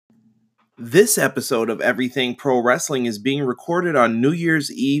This episode of Everything Pro Wrestling is being recorded on New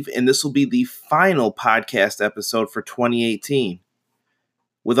Year's Eve, and this will be the final podcast episode for 2018.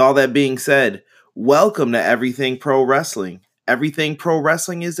 With all that being said, welcome to Everything Pro Wrestling. Everything Pro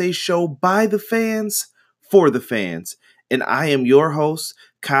Wrestling is a show by the fans, for the fans. And I am your host,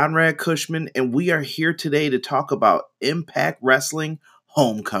 Conrad Cushman, and we are here today to talk about Impact Wrestling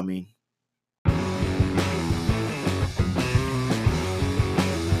Homecoming.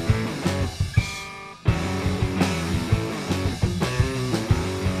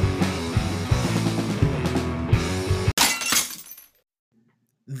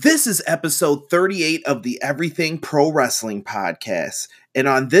 This is episode 38 of the Everything Pro Wrestling podcast. And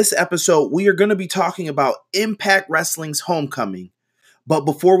on this episode, we are going to be talking about Impact Wrestling's Homecoming. But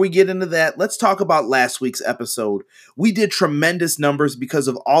before we get into that, let's talk about last week's episode. We did tremendous numbers because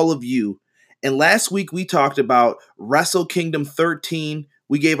of all of you. And last week, we talked about Wrestle Kingdom 13.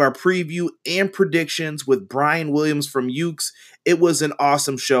 We gave our preview and predictions with Brian Williams from Ukes. It was an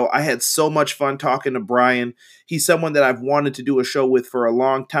awesome show. I had so much fun talking to Brian. He's someone that I've wanted to do a show with for a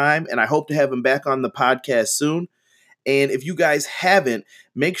long time, and I hope to have him back on the podcast soon. And if you guys haven't,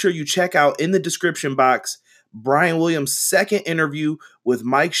 make sure you check out in the description box Brian Williams' second interview with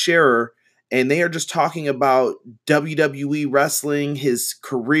Mike Scherer, and they are just talking about WWE wrestling, his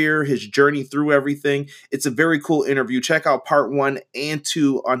career, his journey through everything. It's a very cool interview. Check out part 1 and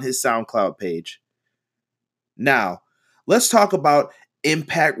 2 on his SoundCloud page. Now, let's talk about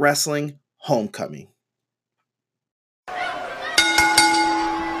Impact Wrestling Homecoming.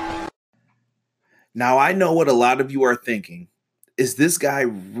 Now, I know what a lot of you are thinking. Is this guy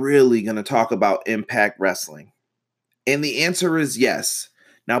really going to talk about Impact Wrestling? And the answer is yes.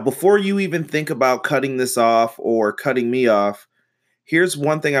 Now, before you even think about cutting this off or cutting me off, here's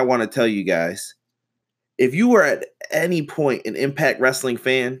one thing I want to tell you guys. If you are at any point an Impact Wrestling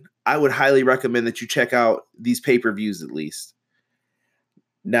fan, I would highly recommend that you check out these pay-per-views at least.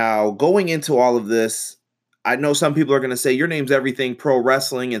 Now, going into all of this, I know some people are going to say, your name's Everything Pro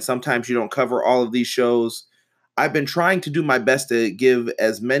Wrestling, and sometimes you don't cover all of these shows. I've been trying to do my best to give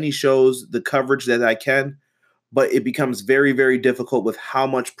as many shows the coverage that I can, but it becomes very, very difficult with how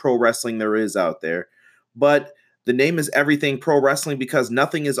much pro wrestling there is out there. But the name is Everything Pro Wrestling because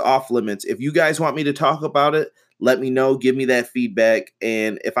nothing is off limits. If you guys want me to talk about it, let me know, give me that feedback,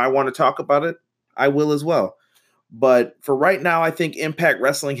 and if I want to talk about it, I will as well. But for right now, I think Impact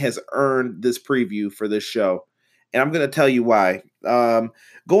Wrestling has earned this preview for this show. And I'm going to tell you why.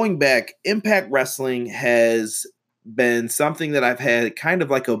 Going back, Impact Wrestling has been something that I've had kind of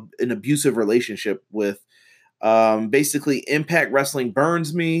like an abusive relationship with. Basically, Impact Wrestling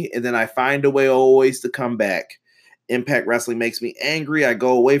burns me, and then I find a way always to come back. Impact Wrestling makes me angry. I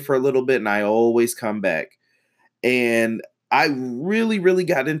go away for a little bit, and I always come back. And I really, really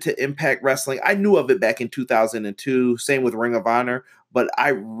got into Impact Wrestling. I knew of it back in 2002, same with Ring of Honor, but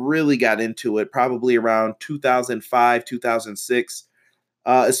I really got into it probably around 2005, 2006,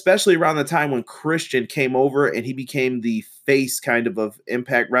 especially around the time when Christian came over and he became the face kind of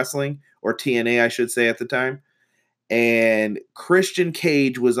Impact Wrestling, or TNA, I should say at the time. And Christian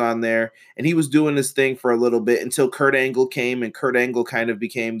Cage was on there, and he was doing this thing for a little bit until Kurt Angle came, and Kurt Angle kind of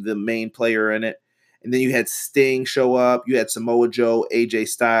became the main player in it. And then you had Sting show up. You had Samoa Joe, AJ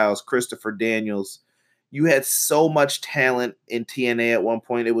Styles, Christopher Daniels. You had so much talent in TNA at one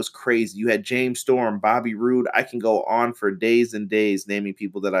point. It was crazy. You had James Storm, Bobby Roode. I can go on for days and days naming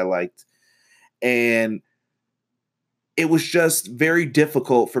people that I liked. And it was just very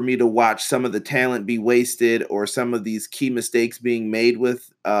difficult for me to watch some of the talent be wasted or some of these key mistakes being made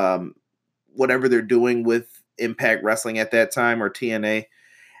with whatever they're doing with Impact Wrestling at that time, or TNA.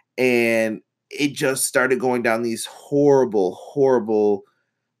 And it just started going down these horrible, horrible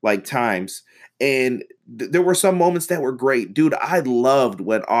like times. And there were some moments that were great. Dude, I loved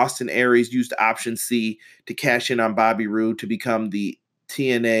when Austin Aries used Option C to cash in on Bobby Roode to become the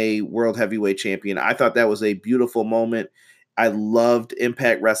TNA World Heavyweight Champion. I thought that was a beautiful moment. I loved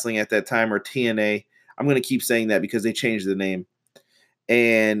Impact Wrestling at that time, or TNA. I'm going to keep saying that because they changed the name.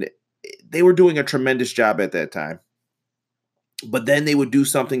 And they were doing a tremendous job at that time. But then they would do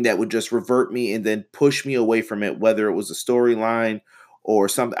something that would just revert me and then push me away from it, whether it was a storyline or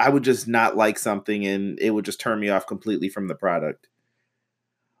something. I would just not like something, and it would just turn me off completely from the product.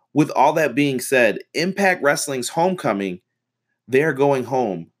 With all that being said, Impact Wrestling's Homecoming, they're going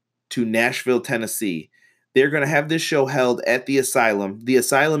home to Nashville, Tennessee. They're going to have this show held at the Asylum. The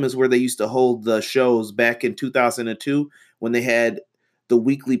Asylum is where they used to hold the shows back in 2002 when they had the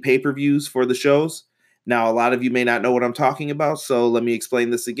weekly pay-per-views for the shows. Now, a lot of you may not know what I'm talking about, so let me explain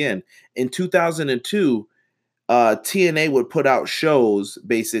this again. In 2002, TNA would put out shows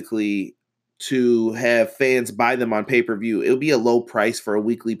basically to have fans buy them on pay-per-view. It would be a low price for a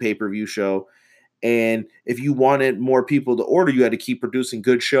weekly pay-per-view show. And if you wanted more people to order, you had to keep producing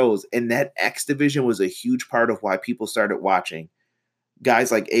good shows. And that X division was a huge part of why people started watching.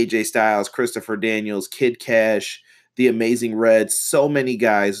 Guys like AJ Styles, Christopher Daniels, Kid Cash, The Amazing Red, so many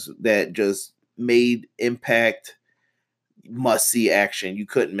guys that just made Impact must-see action. You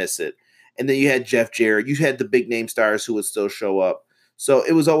couldn't miss it. And then you had Jeff Jarrett. You had the big name stars who would still show up. So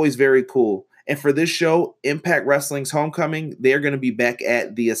it was always very cool. And for this show, Impact Wrestling's Homecoming, they're going to be back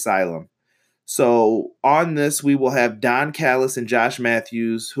at the Asylum. So on this, we will have Don Callis and Josh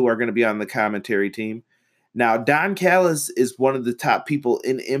Matthews, who are going to be on the commentary team. Now, Don Callis is one of the top people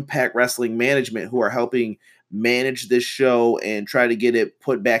in Impact Wrestling management who are helping manage this show and try to get it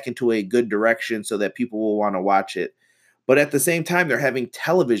put back into a good direction so that people will want to watch it. But at the same time, they're having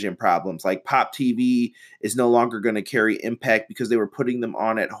television problems. Like Pop TV is no longer going to carry Impact because they were putting them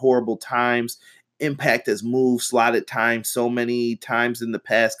on at horrible times. Impact has moved slotted time so many times in the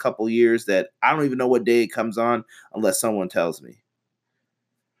past couple years that I don't even know what day it comes on unless someone tells me.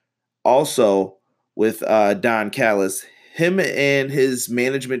 Also, with Don Callis, him and his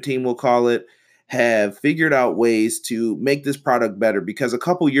management team, we'll call it, have figured out ways to make this product better. Because a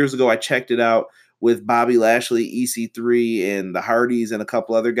couple years ago, I checked it out with Bobby Lashley, EC3, and the Hardys and a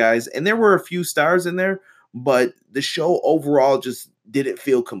couple other guys. And there were a few stars in there, but the show overall just didn't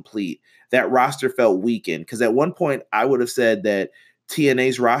feel complete. That roster felt weakened. Because at one point, I would have said that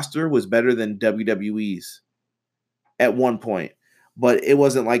TNA's roster was better than WWE's at one point. But it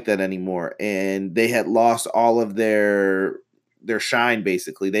wasn't like that anymore. And they had lost all of their shine,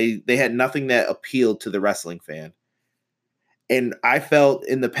 basically. They had nothing that appealed to the wrestling fan. And I felt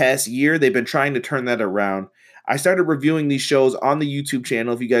in the past year, they've been trying to turn that around. I started reviewing these shows on the YouTube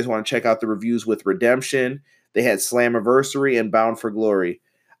channel. If you guys want to check out the reviews with Redemption, they had Slammiversary and Bound for Glory.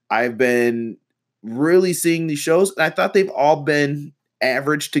 I've been really seeing these shows, and I thought they've all been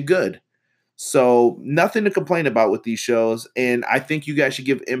average to good. So nothing to complain about with these shows. And I think you guys should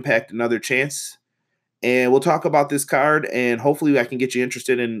give Impact another chance. And we'll talk about this card, and hopefully I can get you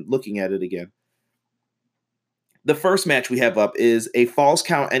interested in looking at it again. The first match we have up is a Falls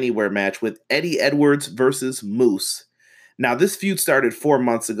Count Anywhere match with Eddie Edwards versus Moose. Now, this feud started 4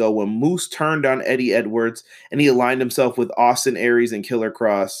 months ago when Moose turned on Eddie Edwards and he aligned himself with Austin Aries and Killer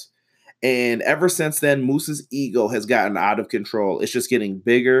Kross. And ever since then, Moose's ego has gotten out of control. It's just getting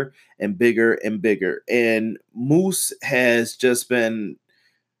bigger and bigger and bigger. And Moose has just been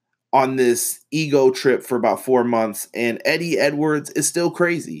on this ego trip for about 4 months. And Eddie Edwards is still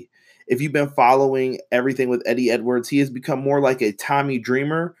crazy. If you've been following everything with Eddie Edwards, he has become more like a Tommy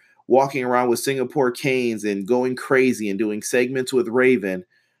Dreamer, walking around with Singapore canes and going crazy and doing segments with Raven.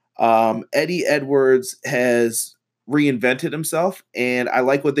 Eddie Edwards has reinvented himself, and I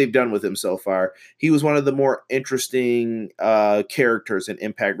like what they've done with him so far. He was one of the more interesting characters in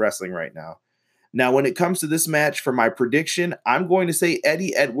Impact Wrestling right now. Now, when it comes to this match, for my prediction, I'm going to say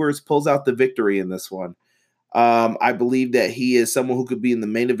Eddie Edwards pulls out the victory in this one. I believe that he is someone who could be in the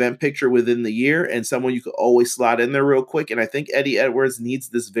main event picture within the year and someone you could always slot in there real quick. And I think Eddie Edwards needs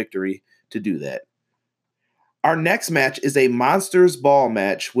this victory to do that. Our next match is a Monsters Ball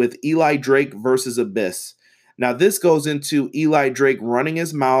match with Eli Drake versus Abyss. Now, this goes into Eli Drake running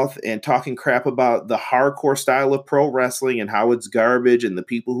his mouth and talking crap about the hardcore style of pro wrestling and how it's garbage and the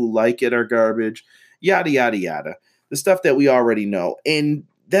people who like it are garbage, yada, yada, yada. The stuff that we already know. And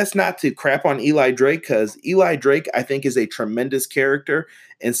that's not to crap on Eli Drake, because Eli Drake, I think, is a tremendous character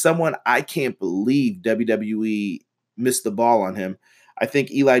and someone I can't believe WWE missed the ball on him. I think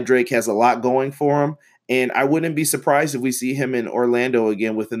Eli Drake has a lot going for him, and I wouldn't be surprised if we see him in Orlando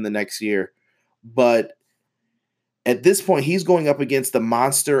again within the next year. But at this point, he's going up against the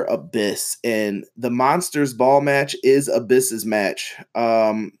monster Abyss, and the Monsters Ball match is Abyss's match.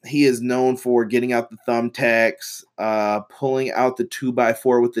 He is known for getting out the thumbtacks, pulling out the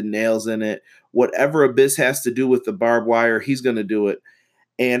 2x4 with the nails in it. Whatever Abyss has to do with the barbed wire, he's going to do it.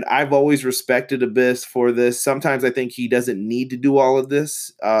 And I've always respected Abyss for this. Sometimes I think he doesn't need to do all of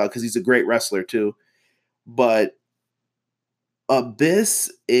this because he's a great wrestler too. But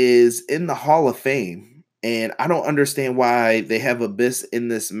Abyss is in the Hall of Fame. And I don't understand why they have Abyss in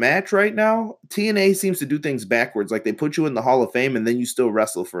this match right now. TNA seems to do things backwards. Like they put you in the Hall of Fame and then you still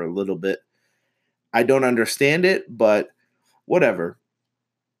wrestle for a little bit. I don't understand it, but whatever.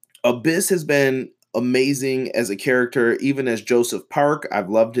 Abyss has been amazing as a character, even as Joseph Park. I've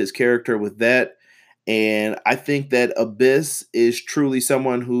loved his character with that. And I think that Abyss is truly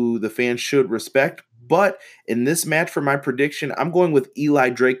someone who the fans should respect. But in this match, for my prediction, I'm going with Eli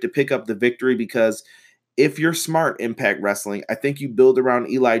Drake to pick up the victory because if you're smart, Impact Wrestling, I think you build around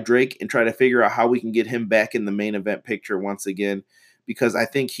Eli Drake and try to figure out how we can get him back in the main event picture once again, because I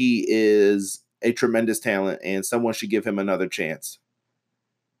think he is a tremendous talent and someone should give him another chance.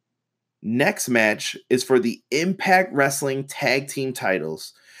 Next match is for the Impact Wrestling Tag Team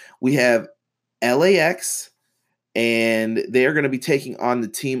titles. We have LAX, and they are going to be taking on the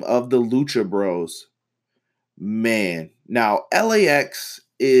team of the Lucha Bros. Man, now LAX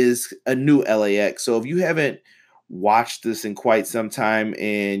is a new LAX. So if you haven't watched this in quite some time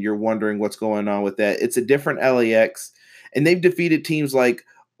and you're wondering what's going on with that, it's a different LAX. And they've defeated teams like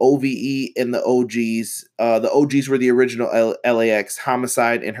OVE and the OGs. The OGs were the original LAX,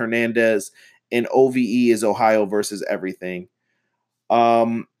 Homicide and Hernandez, and OVE is Ohio versus everything.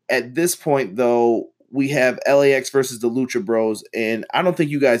 At this point, though, we have LAX versus the Lucha Bros, and I don't think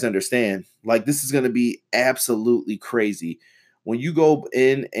you guys understand. Like, this is going to be absolutely crazy. When you go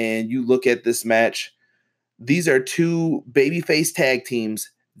in and you look at this match, these are two babyface tag teams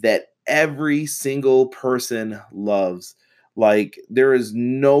that every single person loves. Like, there is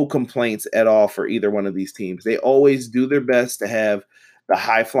no complaints at all for either one of these teams. They always do their best to have the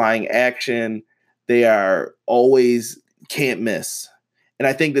high-flying action. They are always can't miss. And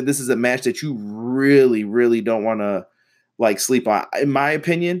I think that this is a match that you really, really don't want to like sleep on. In my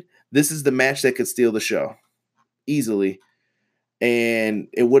opinion, this is the match that could steal the show easily. And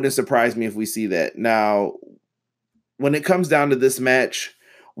it wouldn't surprise me if we see that. Now, when it comes down to this match,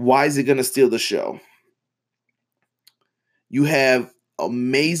 why is it going to steal the show? You have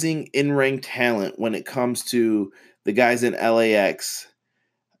amazing in-ring talent when it comes to the guys in LAX.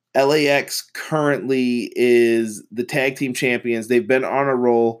 LAX currently is the tag team champions. They've been on a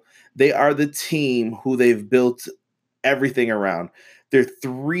roll. They are the team who they've built everything around. They're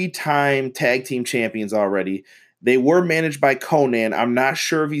 3-time tag team champions already. They were managed by Conan. I'm not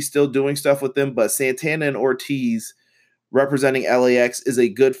sure if he's still doing stuff with them, but Santana and Ortiz representing LAX is a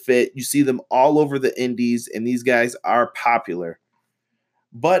good fit. You see them all over the indies, and these guys are popular.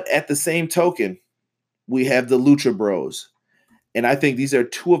 But at the same token, we have the Lucha Bros. And I think these are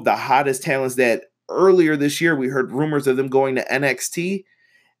two of the hottest talents that earlier this year we heard rumors of them going to NXT,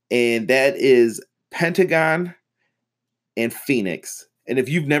 and that is Pentagon and Phoenix. And if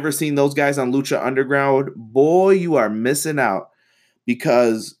you've never seen those guys on Lucha Underground, boy, you are missing out,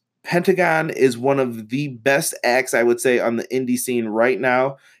 because Pentagon is one of the best acts, I would say, on the indie scene right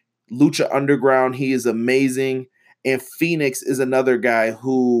now. Lucha Underground, he is amazing. And Phoenix is another guy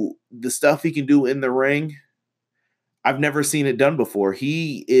who the stuff he can do in the ring, I've never seen it done before.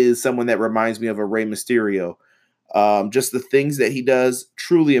 He is someone that reminds me of a Rey Mysterio. Just the things that he does,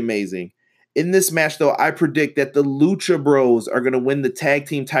 truly amazing. In this match, though, I predict that the Lucha Bros are going to win the tag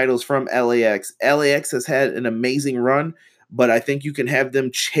team titles from LAX. LAX has had an amazing run, but I think you can have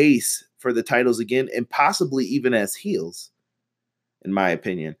them chase for the titles again, and possibly even as heels, in my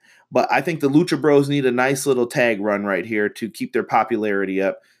opinion. But I think the Lucha Bros need a nice little tag run right here to keep their popularity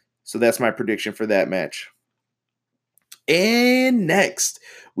up. So that's my prediction for that match. And next,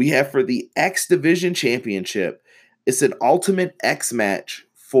 we have for the X Division Championship. It's an Ultimate X match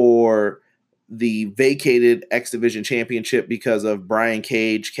for the vacated X Division Championship because of Brian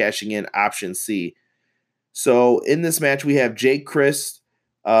Cage cashing in Option C. So in this match, we have Jake Crist,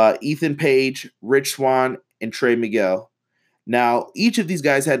 Ethan Page, Rich Swann, and Trey Miguel. Now, each of these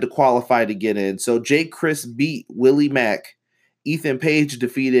guys had to qualify to get in. So Jake Crist beat Willie Mack. Ethan Page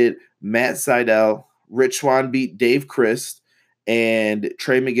defeated Matt Sydal. Rich Swann beat Dave Crist, and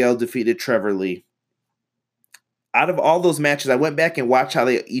Trey Miguel defeated Trevor Lee. Out of all those matches, I went back and watched how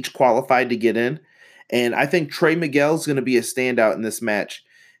they each qualified to get in, and I think Trey Miguel is going to be a standout in this match.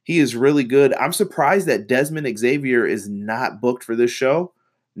 He is really good. I'm surprised that Desmond Xavier is not booked for this show.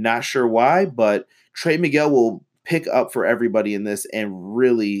 Not sure why, but Trey Miguel will pick up for everybody in this and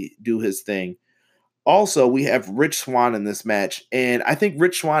really do his thing. Also, we have Rich Swann in this match, and I think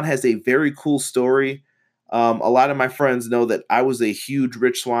Rich Swann has a very cool story. A lot of my friends know that I was a huge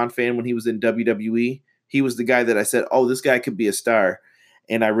Rich Swann fan when he was in WWE. He was the guy that I said, oh, this guy could be a star,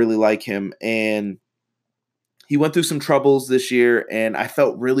 and I really like him. And he went through some troubles this year, and I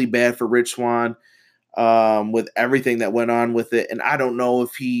felt really bad for Rich Swann with everything that went on with it. And I don't know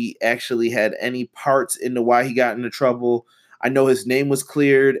if he actually had any parts into why he got into trouble. I know his name was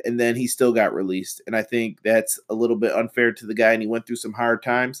cleared, and then he still got released. And I think that's a little bit unfair to the guy, and he went through some hard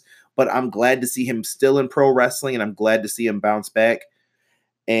times. But I'm glad to see him still in pro wrestling, and I'm glad to see him bounce back.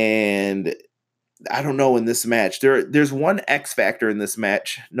 And I don't know, in this match, there's one X factor in this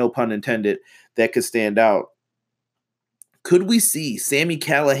match, no pun intended, that could stand out. Could we see Sami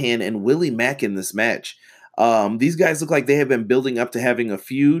Callihan and Willie Mack in this match? These guys look like they have been building up to having a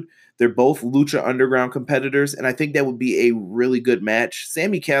feud. They're both Lucha Underground competitors, and I think that would be a really good match.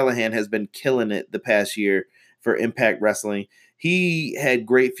 Sami Callihan has been killing it the past year for Impact Wrestling. He had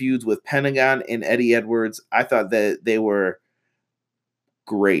great feuds with Pentagon and Eddie Edwards. I thought that they were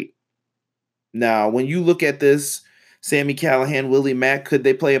great. Now, when you look at this, Sami Callihan, Willie Mack, could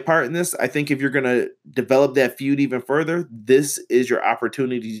they play a part in this? I think if you're going to develop that feud even further, this is your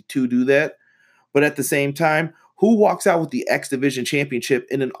opportunity to do that. But at the same time, who walks out with the X Division Championship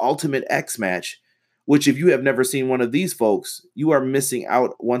in an Ultimate X match? Which, if you have never seen one of these folks, you are missing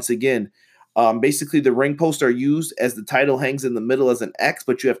out once again. Basically, the ring posts are used as the title hangs in the middle as an X,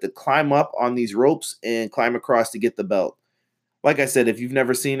 but you have to climb up on these ropes and climb across to get the belt. Like I said, if you've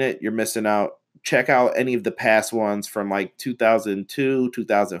never seen it, you're missing out. Check out any of the past ones from like 2002,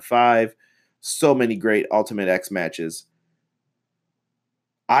 2005. So many great Ultimate X matches.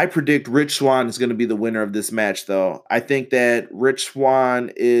 I predict Rich Swann is going to be the winner of this match, though. I think that Rich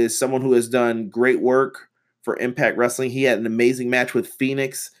Swann is someone who has done great work for Impact Wrestling. He had an amazing match with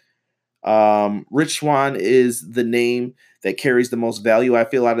Phoenix. Rich Swann is the name that carries the most value, I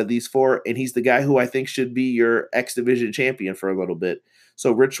feel, out of these four, and he's the guy who I think should be your X Division champion for a little bit.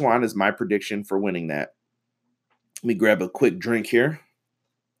 So Rich Swann is my prediction for winning that. Let me grab a quick drink here.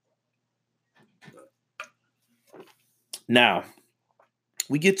 Now,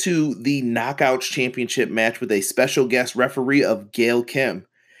 we get to the Knockouts Championship match with a special guest referee of Gail Kim.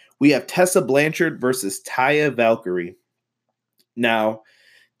 We have Tessa Blanchard versus Taya Valkyrie. Now,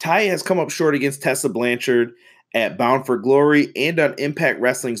 Taya has come up short against Tessa Blanchard at Bound for Glory and on Impact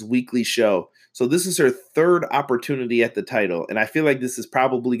Wrestling's weekly show. So this is her third opportunity at the title, and I feel like this is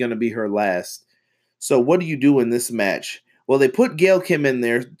probably going to be her last. So what do you do in this match? Well, they put Gail Kim in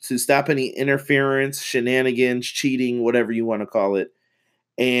there to stop any interference, shenanigans, cheating, whatever you want to call it.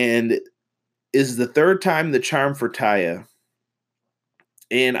 And is the third time the charm for Taya.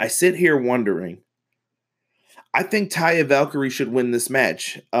 And I sit here wondering, I think Taya Valkyrie should win this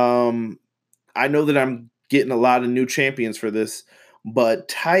match. I know that I'm getting a lot of new champions for this, but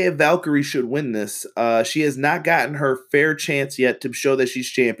Taya Valkyrie should win this. She has not gotten her fair chance yet to show that she's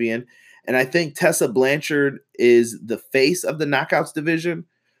champion. And I think Tessa Blanchard is the face of the Knockouts division,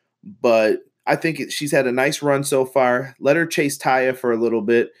 but I think she's had a nice run so far. Let her chase Taya for a little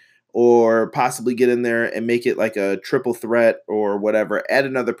bit, or possibly get in there and make it like a triple threat or whatever. Add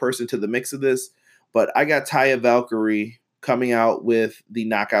another person to the mix of this. But I got Taya Valkyrie coming out with the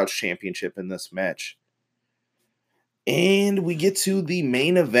Knockouts Championship in this match. And we get to the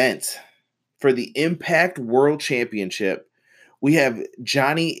main event for the Impact World Championship. We have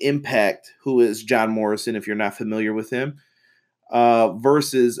Johnny Impact, who is John Morrison, if you're not familiar with him,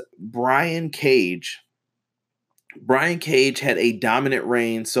 versus Brian Cage. Brian Cage had a dominant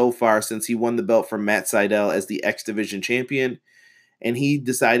reign so far since he won the belt from Matt Sydal as the X Division champion, and he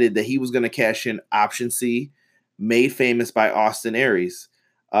decided that he was going to cash in Option C, made famous by Austin Aries.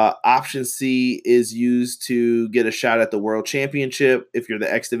 Option C is used to get a shot at the World Championship if you're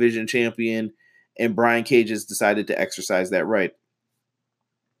the X Division champion, and Brian Cage has decided to exercise that right.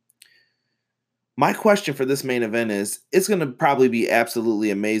 My question for this main event is, it's going to probably be absolutely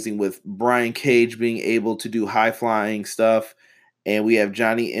amazing with Brian Cage being able to do high-flying stuff, and we have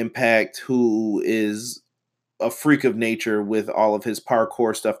Johnny Impact, who is a freak of nature with all of his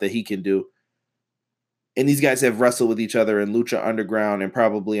parkour stuff that he can do. And these guys have wrestled with each other in Lucha Underground and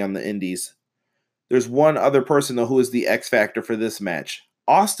probably on the Indies. There's one other person, though, who is the X Factor for this match.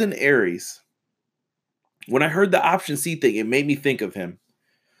 Austin Aries. When I heard the Option C thing, it made me think of him.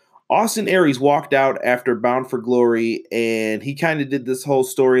 Austin Aries walked out after Bound for Glory, and he kind of did this whole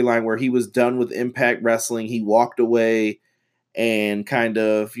storyline where he was done with Impact Wrestling. He walked away and kind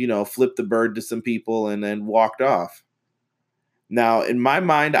of, flipped the bird to some people and then walked off. Now, in my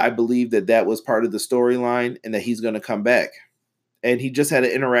mind, I believe that that was part of the storyline and that he's going to come back. And he just had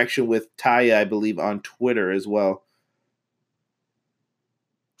an interaction with Taya, I believe, on Twitter as well.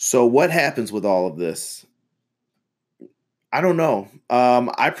 So what happens with all of this? I don't know.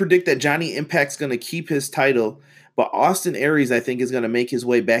 I predict that Johnny Impact's going to keep his title, but Austin Aries, I think, is going to make his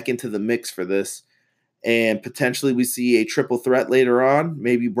way back into the mix for this. And potentially we see a triple threat later on.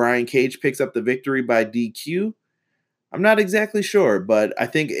 Maybe Brian Cage picks up the victory by DQ. I'm not exactly sure, but I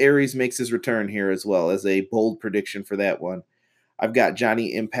think Aries makes his return here as well as a bold prediction for that one. I've got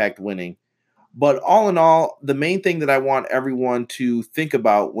Johnny Impact winning. But all in all, the main thing that I want everyone to think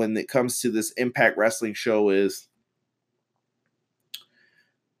about when it comes to this Impact Wrestling show is,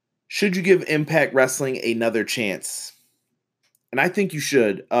 should you give Impact Wrestling another chance? And I think you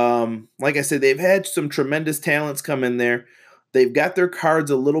should. Like I said, they've had some tremendous talents come in there. They've got their cards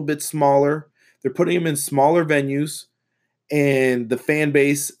a little bit smaller. They're putting them in smaller venues. And the fan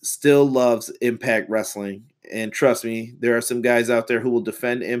base still loves Impact Wrestling. And trust me, there are some guys out there who will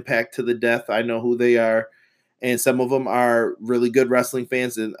defend Impact to the death. I know who they are. And some of them are really good wrestling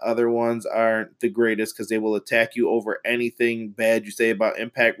fans, and other ones aren't the greatest because they will attack you over anything bad you say about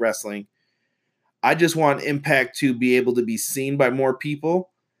Impact Wrestling. I just want Impact to be able to be seen by more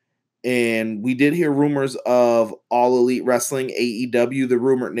people. And we did hear rumors of All Elite Wrestling, AEW, the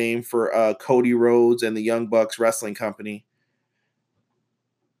rumored name for Cody Rhodes and the Young Bucks Wrestling Company,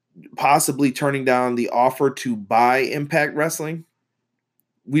 possibly turning down the offer to buy Impact Wrestling.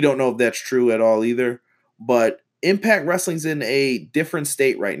 We don't know if that's true at all either, but Impact Wrestling's in a different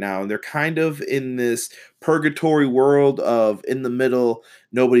state right now, and they're kind of in this purgatory world of in the middle.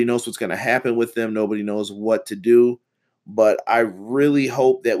 Nobody knows what's going to happen with them. Nobody knows what to do, but I really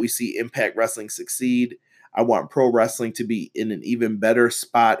hope that we see Impact Wrestling succeed. I want pro wrestling to be in an even better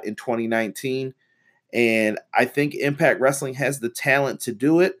spot in 2019, and I think Impact Wrestling has the talent to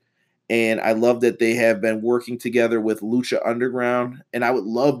do it. And I love that they have been working together with Lucha Underground. And I would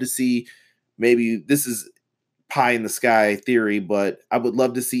love to see, maybe this is pie in the sky theory, but I would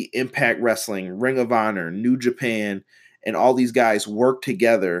love to see Impact Wrestling, Ring of Honor, New Japan, and all these guys work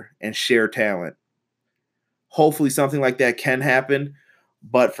together and share talent. Hopefully something like that can happen.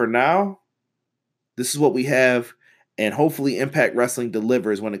 But for now, this is what we have. And hopefully Impact Wrestling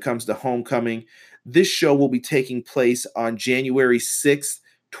delivers when it comes to Homecoming. This show will be taking place on January 6th,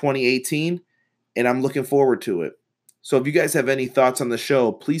 2018, and I'm looking forward to it. So if you guys have any thoughts on the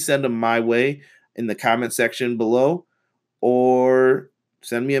show, please send them my way in the comment section below, or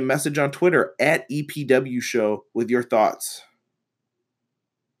send me a message on Twitter at EPW Show with your thoughts.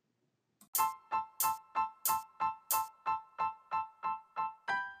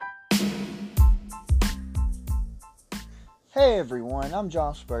 Hey everyone, I'm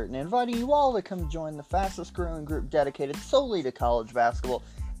Josh Burton, inviting you all to come join the fastest growing group dedicated solely to college basketball,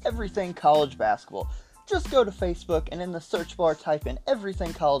 Everything College Basketball. Just go to Facebook and in the search bar type in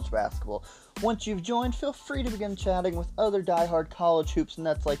Everything College Basketball. Once you've joined, feel free to begin chatting with other diehard college hoops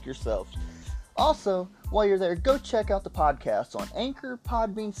nuts like yourself. Also, while you're there, go check out the podcast on Anchor,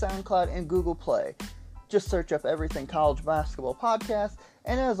 Podbean, SoundCloud, and Google Play. Just search up Everything College Basketball Podcast,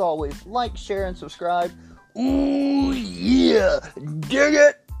 and as always, like, share, and subscribe. Ooh, yeah! Dig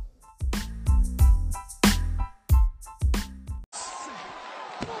it!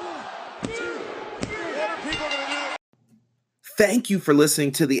 Thank you for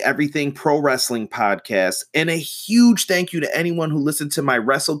listening to the Everything Pro Wrestling Podcast, and a huge thank you to anyone who listened to my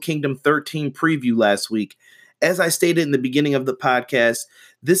Wrestle Kingdom 13 preview last week. As I stated in the beginning of the podcast,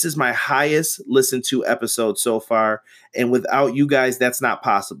 this is my highest listened to episode so far, and without you guys, that's not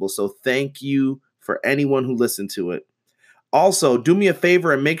possible. So thank you for anyone who listened to it. Also, do me a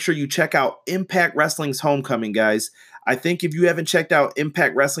favor and make sure you check out Impact Wrestling's Homecoming, guys. I think if you haven't checked out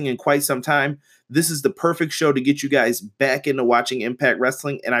Impact Wrestling in quite some time, this is the perfect show to get you guys back into watching Impact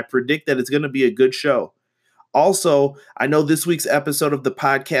Wrestling, and I predict that it's going to be a good show. Also, I know this week's episode of the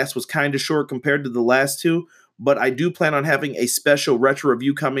podcast was kind of short compared to the last two, but I do plan on having a special retro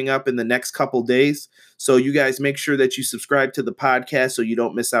review coming up in the next couple days. So you guys make sure that you subscribe to the podcast so you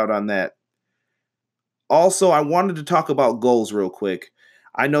don't miss out on that. Also, I wanted to talk about goals real quick.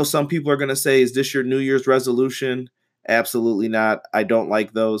 I know some people are going to say, is this your New Year's resolution? Absolutely not. I don't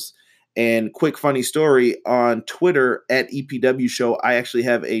like those. And quick funny story, on Twitter at EPW Show, I actually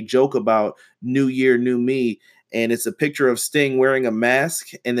have a joke about New Year, New Me. And it's a picture of Sting wearing a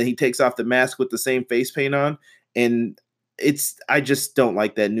mask, and then he takes off the mask with the same face paint on. And I just don't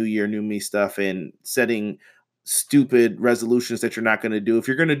like that New Year, New Me stuff and setting stupid resolutions that you're not going to do. If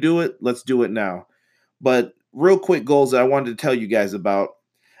you're going to do it, let's do it now. But real quick goals that I wanted to tell you guys about.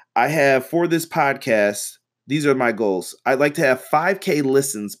 I have, for this podcast, these are my goals. I'd like to have 5K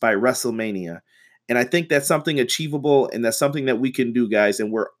listens by WrestleMania. And I think that's something achievable, and that's something that we can do, guys.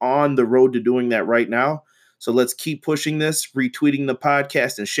 And we're on the road to doing that right now. So let's keep pushing this, retweeting the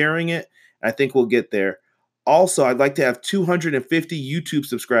podcast and sharing it. I think we'll get there. Also, I'd like to have 250 YouTube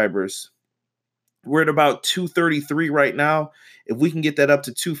subscribers. We're at about 233 right now. If we can get that up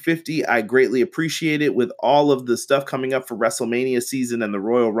to 250, I greatly appreciate it. With all of the stuff coming up for WrestleMania season and the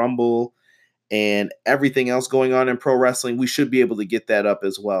Royal Rumble and everything else going on in pro wrestling, we should be able to get that up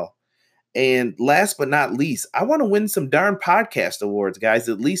as well. And last but not least, I want to win some darn podcast awards, guys,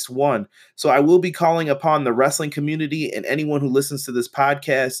 at least one. So I will be calling upon the wrestling community and anyone who listens to this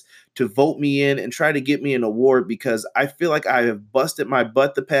podcast to vote me in and try to get me an award, because I feel like I have busted my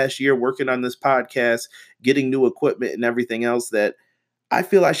butt the past year working on this podcast, getting new equipment and everything else, that I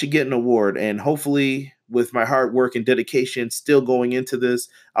feel I should get an award. And hopefully with my hard work and dedication still going into this,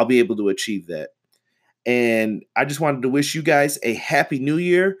 I'll be able to achieve that. And I just wanted to wish you guys a happy new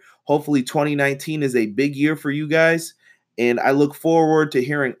year. Hopefully, 2019 is a big year for you guys. And I look forward to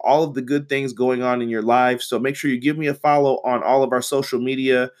hearing all of the good things going on in your lives. So make sure you give me a follow on all of our social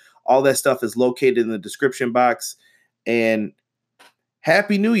media. All that stuff is located in the description box. And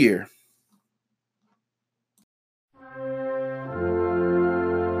happy new year.